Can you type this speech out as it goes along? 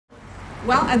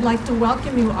Well, I'd like to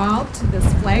welcome you all to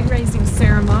this flag-raising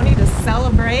ceremony to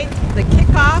celebrate the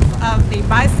kickoff of the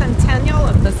bicentennial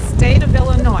of the state of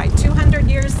Illinois. 200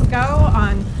 years ago,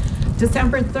 on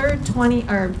December 3rd,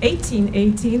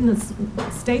 1818,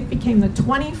 the state became the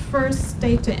 21st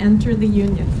state to enter the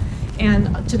Union.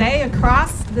 And today,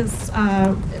 across this,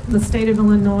 the state of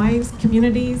Illinois,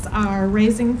 communities are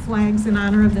raising flags in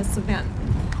honor of this event.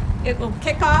 It will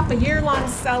kick off a year-long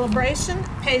celebration,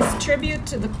 pays tribute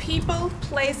to the people,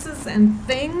 places, and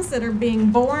things that are being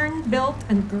born, built,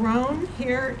 and grown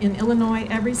here in Illinois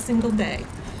every single day.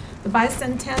 The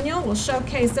bicentennial will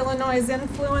showcase Illinois'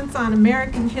 influence on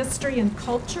American history and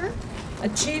culture,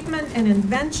 achievement and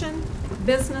invention,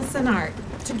 business and art.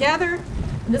 Together,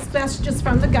 this message is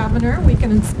from the governor, we can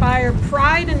inspire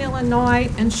pride in Illinois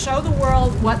and show the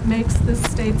world what makes this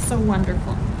state so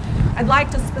wonderful. I'd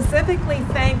like to specifically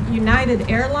thank United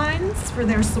Airlines for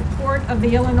their support of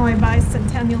the Illinois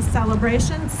Bicentennial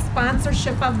celebration,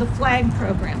 sponsorship of the flag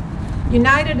program.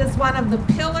 United is one of the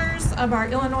pillars of our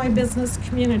Illinois business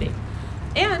community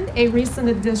and a recent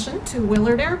addition to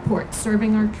Willard Airport,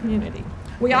 serving our community.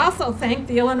 We also thank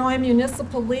the Illinois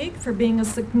Municipal League for being a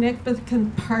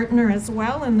significant partner as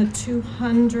well in the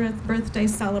 200th birthday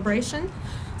celebration.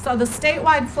 So the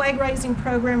statewide flag raising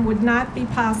program would not be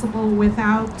possible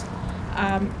without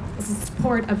the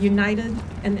support of United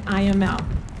and IML.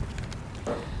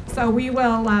 So we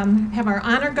will have our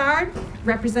honor guard,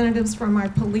 representatives from our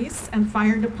police and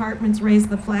fire departments raise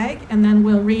the flag, and then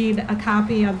we'll read a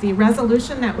copy of the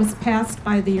resolution that was passed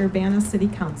by the Urbana City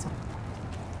Council.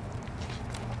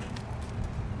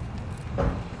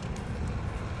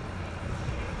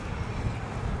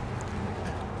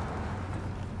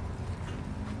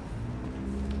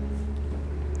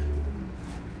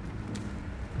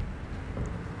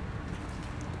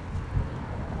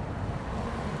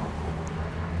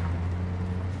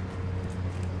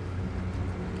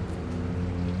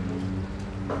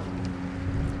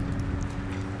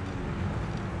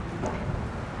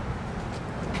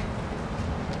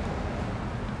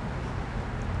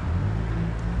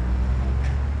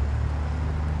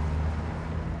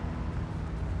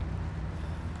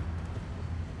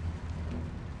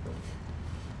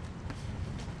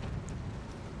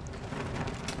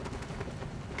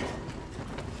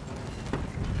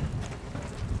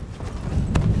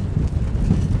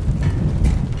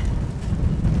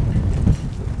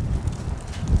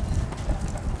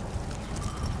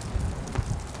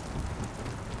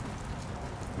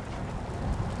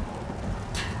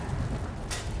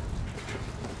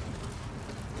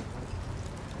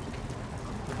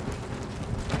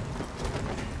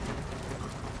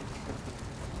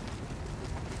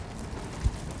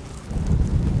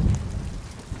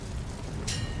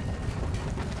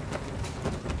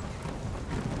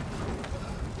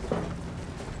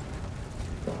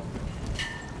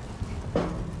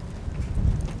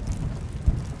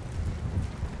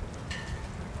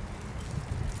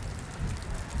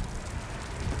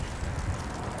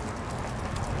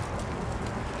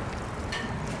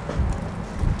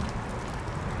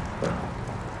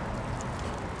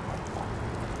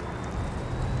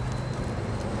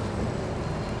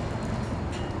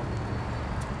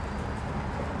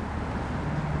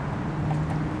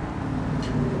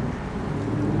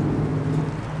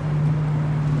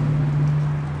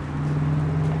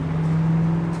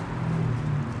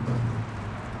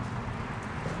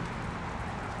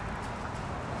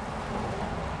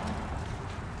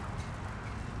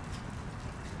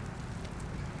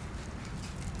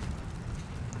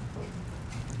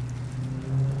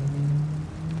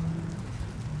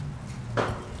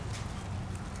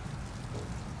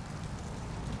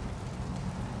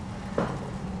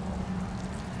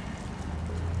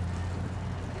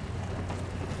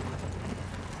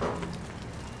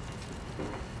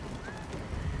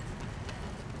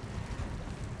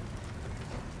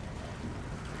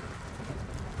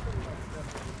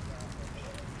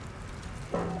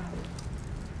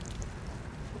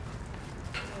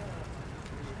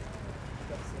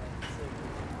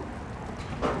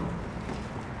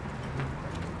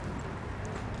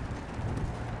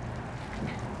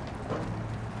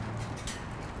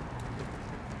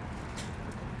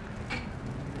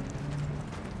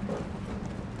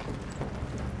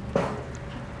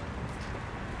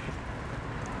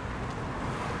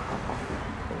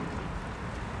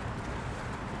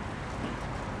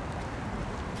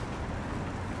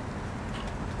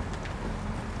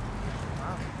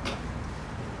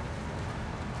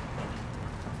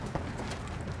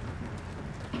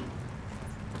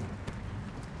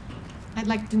 I'd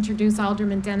like to introduce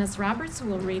Alderman Dennis Roberts, who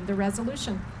will read the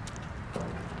resolution.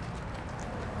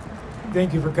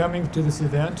 Thank you for coming to this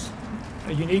event.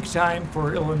 a unique time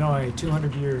for Illinois,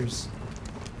 200 years.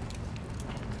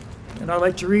 And I'd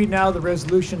like to read now the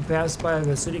resolution passed by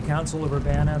the City Council of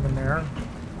Urbana and the Mayor.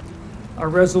 A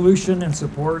resolution in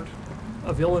support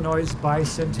of Illinois'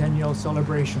 bicentennial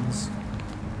celebrations.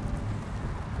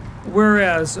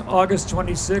 Whereas August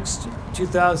 26,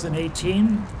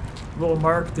 2018 will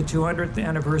mark the 200th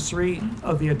anniversary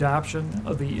of the adoption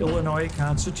of the Illinois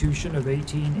Constitution of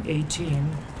 1818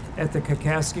 at the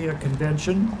Kaskaskia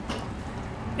Convention,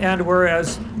 and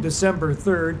whereas December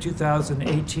 3rd,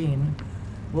 2018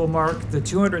 will mark the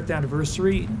 200th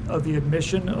anniversary of the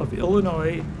admission of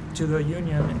Illinois to the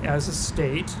Union as a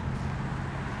state,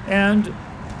 and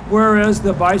whereas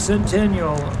the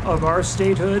bicentennial of our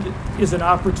statehood is an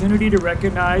opportunity to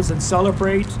recognize and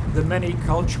celebrate the many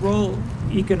cultural,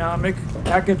 economic,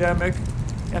 academic,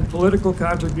 and political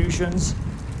contributions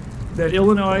that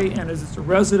Illinois and its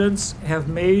residents have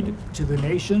made to the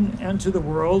nation and to the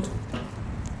world,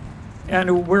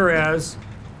 and whereas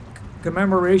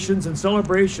commemorations and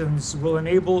celebrations will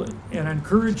enable and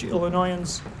encourage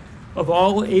Illinoisans of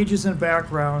all ages and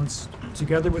backgrounds,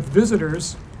 together with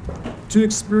visitors, to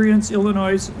experience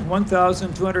Illinois'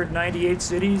 1,298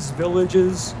 cities,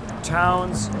 villages,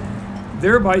 towns,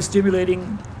 thereby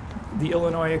stimulating the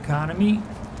Illinois economy.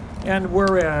 And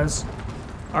whereas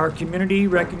our community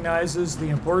recognizes the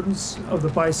importance of the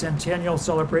bicentennial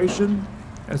celebration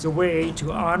as a way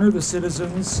to honor the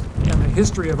citizens and the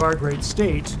history of our great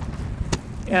state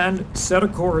and set a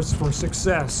course for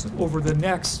success over the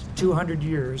next 200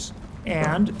 years.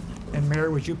 And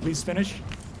Mayor, would you please finish?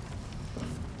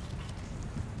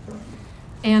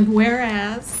 And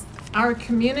whereas our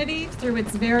community, through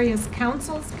its various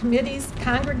councils, committees,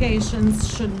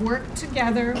 congregations, should work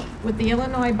together with the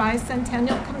Illinois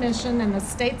Bicentennial Commission and the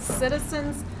state's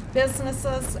citizens,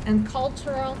 businesses, and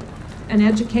cultural and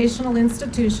educational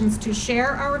institutions to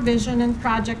share our vision and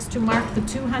projects to mark the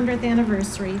 200th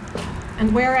anniversary.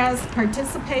 And whereas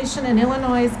participation in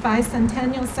Illinois'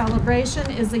 bicentennial celebration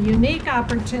is a unique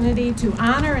opportunity to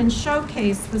honor and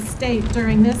showcase the state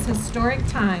during this historic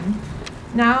time,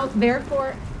 now,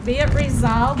 therefore, be it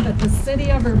resolved that the City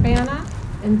of Urbana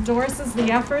endorses the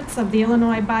efforts of the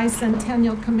Illinois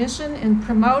Bicentennial Commission in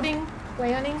promoting,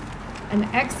 planning, and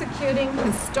executing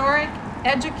historic,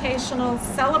 educational,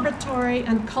 celebratory,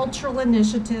 and cultural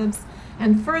initiatives,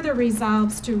 and further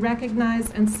resolves to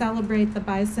recognize and celebrate the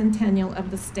bicentennial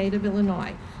of the state of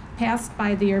Illinois, passed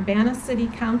by the Urbana City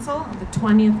Council on the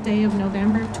 20th day of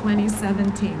November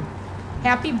 2017.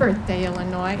 Happy birthday,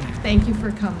 Illinois. Thank you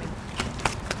for coming.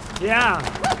 Yeah.